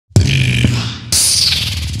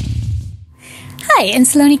Hi, I'm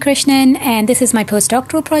Saloni Krishnan, and this is my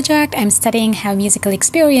postdoctoral project. I'm studying how musical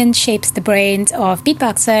experience shapes the brains of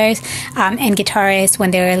beatboxers and guitarists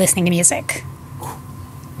when they're listening to music.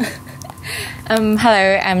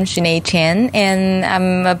 Hello, I'm Sinead Chen, and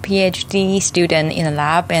I'm a PhD student in the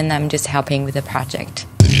lab, and I'm just helping with the project.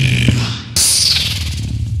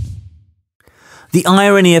 The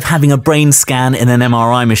irony of having a brain scan in an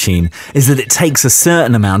MRI machine is that it takes a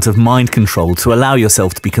certain amount of mind control to allow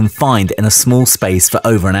yourself to be confined in a small space for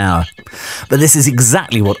over an hour. But this is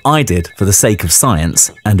exactly what I did for the sake of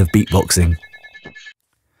science and of beatboxing.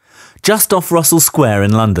 Just off Russell Square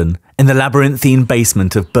in London, in the labyrinthine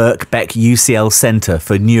basement of Birkbeck UCL Centre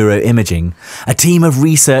for Neuroimaging, a team of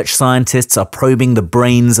research scientists are probing the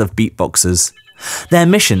brains of beatboxers. Their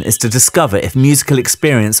mission is to discover if musical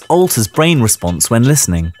experience alters brain response when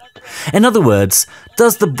listening. In other words,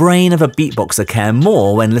 does the brain of a beatboxer care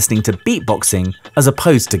more when listening to beatboxing as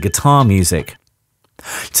opposed to guitar music?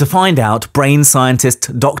 To find out, brain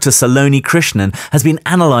scientist Dr. Saloni Krishnan has been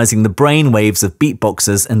analysing the brain waves of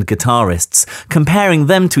beatboxers and guitarists, comparing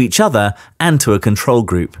them to each other and to a control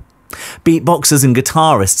group. Beatboxers and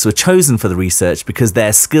guitarists were chosen for the research because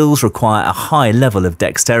their skills require a high level of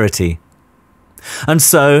dexterity. And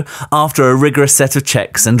so, after a rigorous set of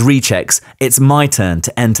checks and rechecks, it's my turn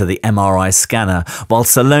to enter the MRI scanner, while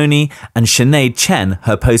Saloni and Sinead Chen,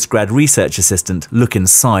 her postgrad research assistant, look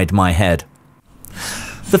inside my head.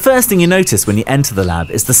 The first thing you notice when you enter the lab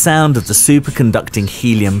is the sound of the superconducting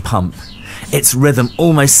helium pump. Its rhythm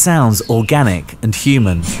almost sounds organic and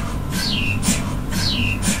human.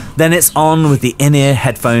 Then it's on with the in-ear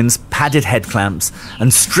headphones, padded head clamps,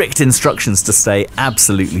 and strict instructions to stay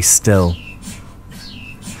absolutely still.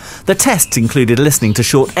 The tests included listening to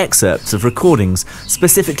short excerpts of recordings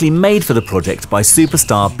specifically made for the project by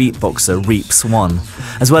superstar beatboxer Reap Swan,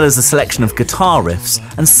 as well as a selection of guitar riffs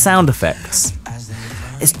and sound effects.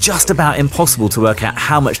 It's just about impossible to work out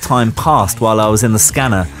how much time passed while I was in the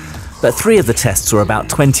scanner, but 3 of the tests were about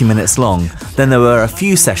 20 minutes long, then there were a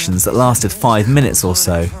few sessions that lasted 5 minutes or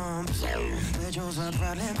so.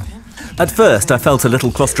 At first I felt a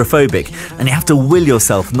little claustrophobic, and you have to will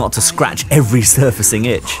yourself not to scratch every surfacing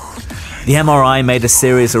itch. The MRI made a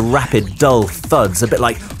series of rapid, dull thuds, a bit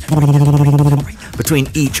like between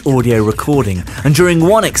each audio recording, and during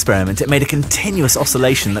one experiment it made a continuous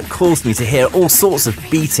oscillation that caused me to hear all sorts of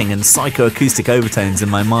beating and psychoacoustic overtones in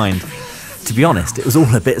my mind. To be honest, it was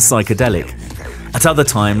all a bit psychedelic. At other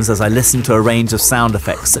times, as I listened to a range of sound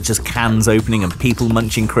effects such as cans opening and people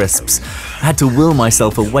munching crisps, I had to will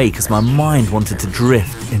myself awake as my mind wanted to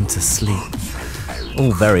drift into sleep.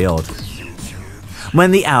 All very odd.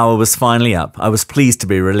 When the hour was finally up, I was pleased to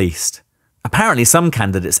be released. Apparently some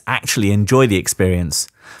candidates actually enjoy the experience.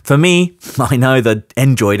 For me, I neither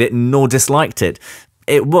enjoyed it nor disliked it.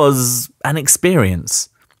 It was an experience.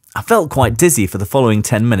 I felt quite dizzy for the following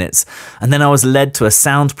 10 minutes, and then I was led to a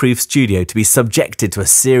soundproof studio to be subjected to a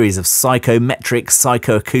series of psychometric,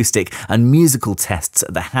 psychoacoustic and musical tests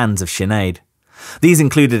at the hands of Sinead. These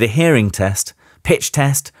included a hearing test, pitch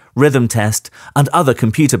test, rhythm test, and other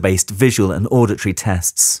computer-based visual and auditory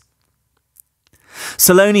tests.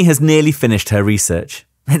 Saloni has nearly finished her research.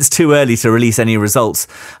 It's too early to release any results,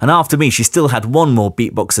 and after me she still had one more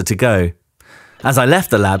beatboxer to go. As I left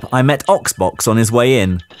the lab, I met Oxbox on his way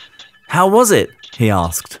in. "How was it?" he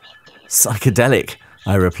asked. "Psychedelic,"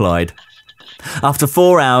 I replied. After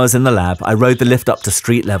 4 hours in the lab, I rode the lift up to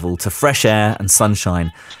street level to fresh air and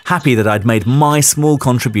sunshine, happy that I'd made my small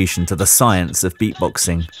contribution to the science of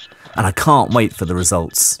beatboxing. And I can't wait for the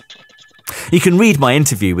results. You can read my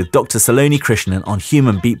interview with Dr. Saloni Krishnan on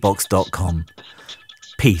humanbeatbox.com.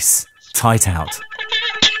 Peace. Tight out.